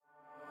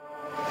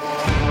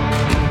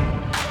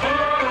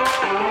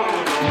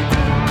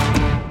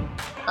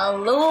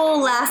Hello,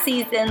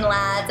 lassies and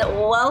lads.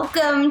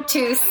 Welcome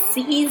to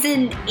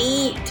season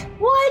 8.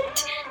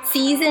 What?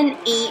 Season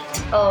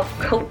 8 of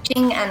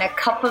Coaching and a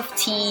Cup of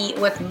Tea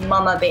with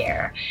Mama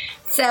Bear.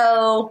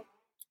 So,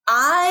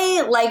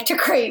 I like to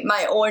create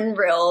my own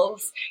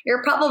rules.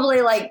 You're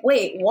probably like,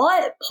 wait,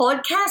 what?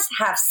 Podcasts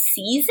have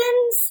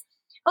seasons?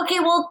 Okay,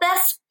 well,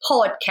 this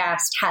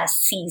podcast has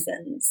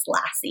seasons,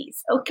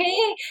 lassies,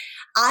 okay?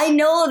 I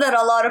know that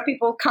a lot of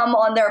people come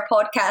on their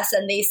podcast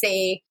and they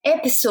say,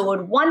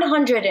 episode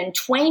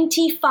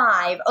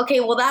 125.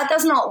 Okay, well, that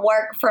does not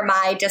work for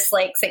my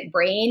dyslexic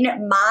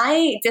brain.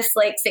 My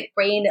dyslexic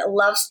brain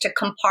loves to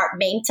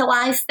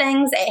compartmentalize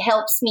things. It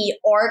helps me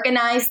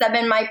organize them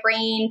in my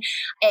brain.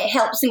 It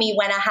helps me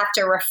when I have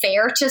to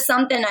refer to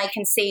something, I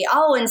can say,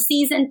 oh, in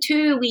season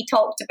 2, we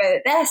talked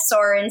about this,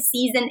 or in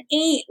season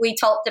 8, we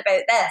talked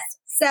about this.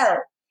 So,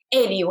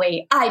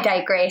 anyway, I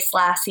digress,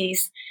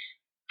 lassies.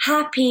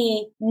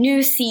 Happy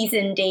new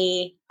season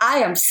day. I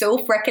am so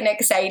freaking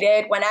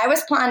excited. When I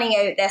was planning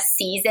out this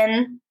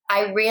season,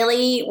 I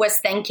really was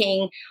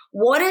thinking,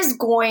 what is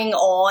going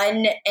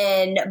on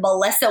in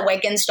Melissa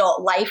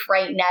Wiggins.life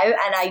right now?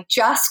 And I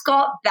just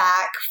got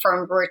back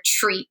from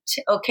retreat,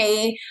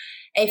 okay?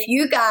 If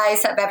you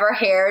guys have ever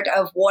heard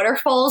of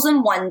Waterfalls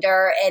and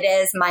Wonder, it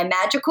is my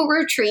magical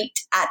retreat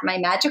at my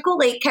magical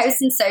lake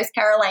house in South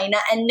Carolina.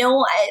 And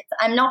no,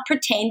 I'm not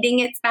pretending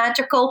it's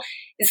magical.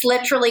 It's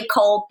literally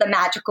called the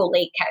Magical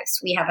Lake House.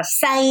 We have a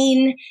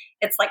sign.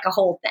 It's like a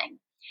whole thing.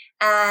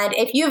 And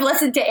if you've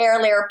listened to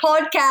earlier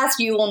podcasts,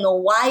 you will know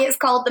why it's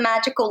called the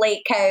Magical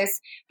Lake House.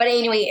 But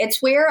anyway,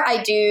 it's where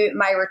I do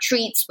my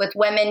retreats with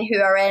women who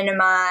are in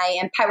my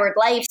Empowered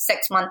Life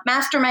 6-month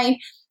mastermind.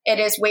 It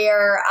is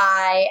where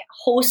I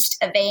host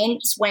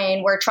events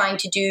when we're trying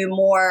to do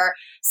more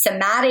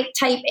somatic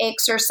type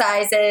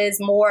exercises,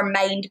 more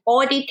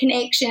mind-body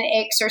connection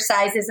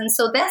exercises. And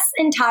so this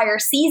entire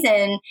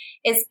season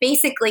is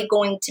basically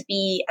going to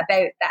be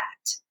about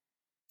that.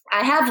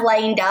 I have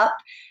lined up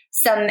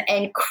some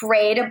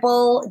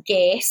incredible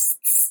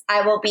guests.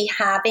 I will be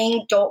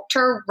having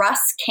Dr.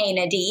 Russ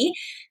Kennedy,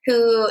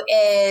 who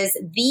is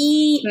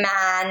the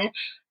man,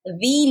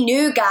 the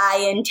new guy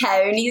in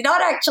town. He's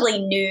not actually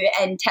new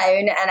in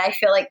town, and I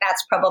feel like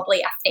that's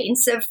probably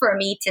offensive for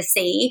me to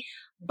say,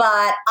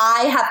 but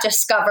I have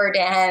discovered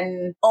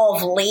him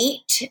of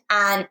late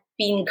and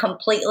been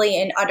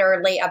completely and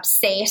utterly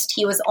obsessed.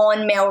 He was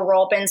on Mel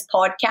Robbins'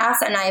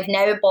 podcast, and I've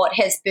now bought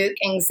his book,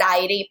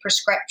 Anxiety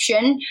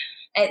Prescription.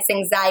 It's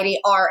Anxiety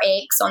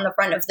RX on the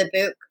front of the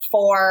book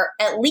for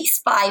at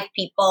least 5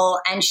 people,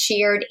 and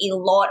shared a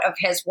lot of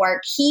his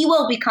work. He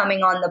will be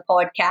coming on the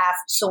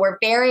podcast, so we're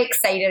very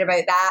excited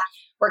about that.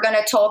 We're going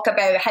to talk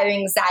about how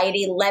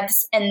anxiety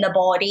lives in the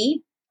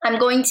body. I'm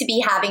going to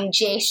be having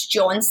Jess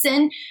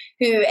Johnson,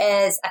 who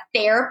is a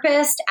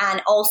therapist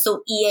and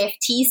also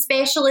EFT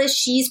specialist.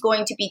 She's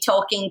going to be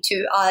talking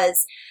to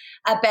us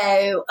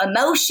about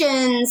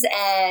emotions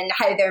and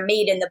how they're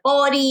made in the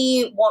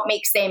body, what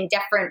makes them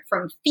different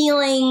from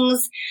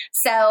feelings.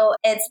 So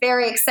it's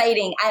very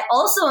exciting. I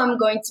also am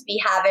going to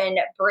be having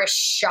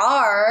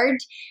Brashard,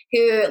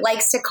 who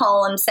likes to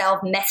call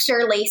himself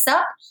Mr. Lace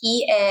Up.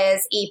 He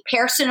is a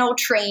personal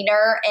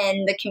trainer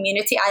in the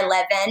community I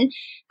live in,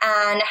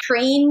 and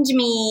trained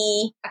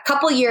me a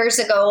couple years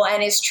ago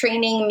and is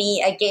training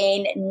me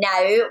again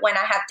now when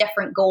I have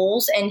different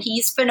goals. And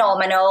he's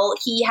phenomenal.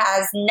 He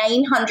has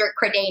 900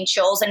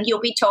 credentials, and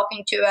he'll be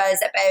talking to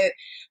us about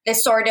the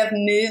sort of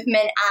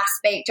movement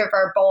aspect of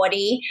our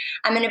body.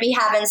 I'm going to be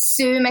having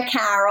Sue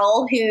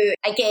McCarroll, who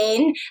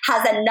again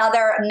has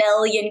another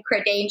 1,000,000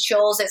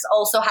 credentials. It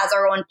also has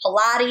her own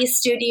Pilates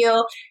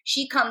studio.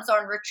 She comes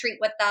on retreat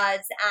with us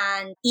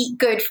and Eat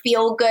Good,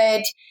 Feel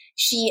Good.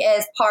 She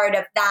is part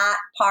of that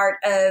part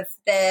of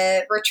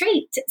the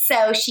retreat.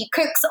 So she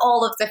cooks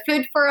all of the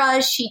food for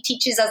us. She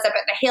teaches us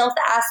about the health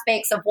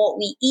aspects of what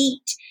we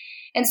eat.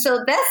 And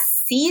so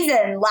this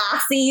season,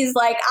 lassies,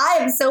 like, I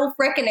am so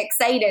freaking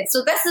excited.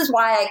 So this is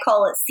why I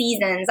call it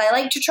seasons. I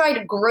like to try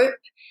to group,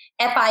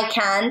 if I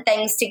can,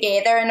 things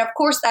together. And of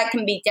course, that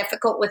can be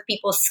difficult with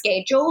people's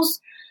schedules,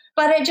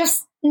 but it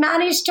just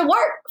managed to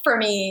work for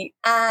me.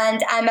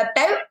 And I'm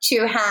about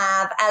to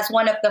have, as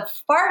one of the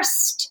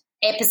first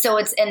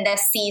episodes in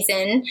this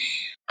season,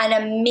 an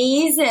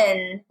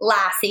amazing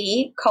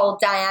lassie called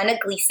Diana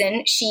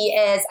Gleason. She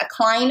is a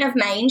client of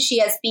mine. She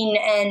has been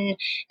in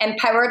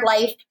Empowered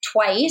Life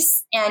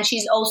twice, and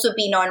she's also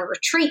been on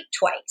retreat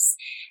twice.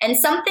 And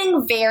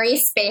something very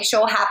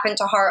special happened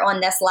to her on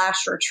this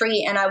last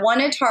retreat, and I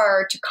wanted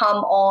her to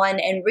come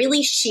on and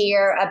really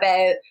share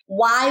about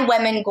why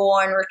women go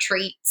on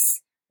retreats.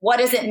 What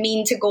does it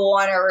mean to go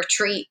on a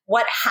retreat?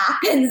 What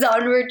happens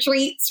on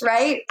retreats,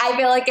 right? I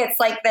feel like it's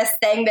like this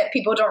thing that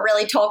people don't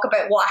really talk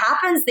about what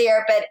happens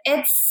there, but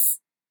it's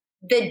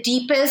the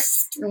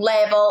deepest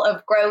level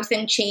of growth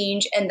and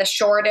change in the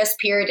shortest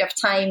period of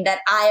time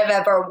that I have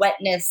ever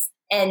witnessed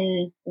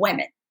in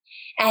women.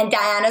 And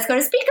Diana's going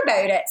to speak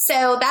about it.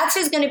 So that's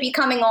who's going to be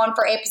coming on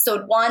for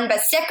episode 1.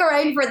 But stick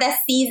around for this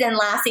season,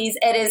 lassies.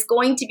 It is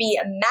going to be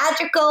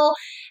magical.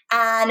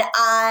 And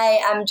I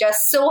am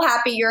just so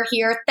happy you're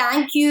here.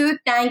 Thank you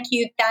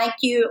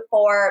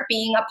for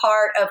being a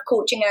part of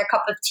Coaching and a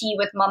Cup of Tea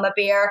with Mama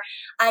Bear.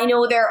 I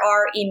know there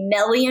are a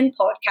million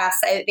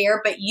podcasts out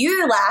there, but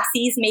you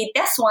lassies made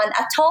this one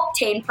a top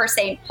 10%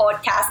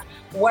 podcast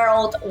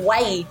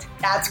worldwide.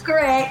 That's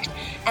correct.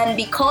 And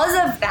because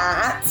of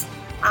that,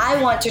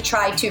 I want to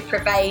try to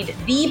provide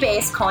the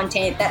best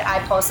content that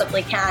I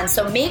possibly can.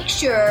 So make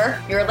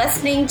sure you're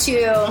listening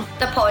to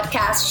the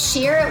podcast.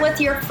 Share it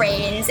with your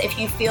friends. If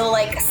you feel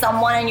like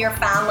someone in your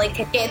family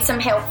could get some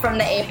help from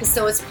the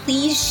episodes,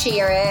 please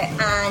share it.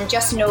 And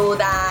just know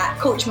that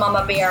Coach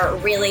Mama Bear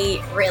really,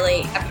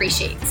 really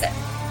appreciates it.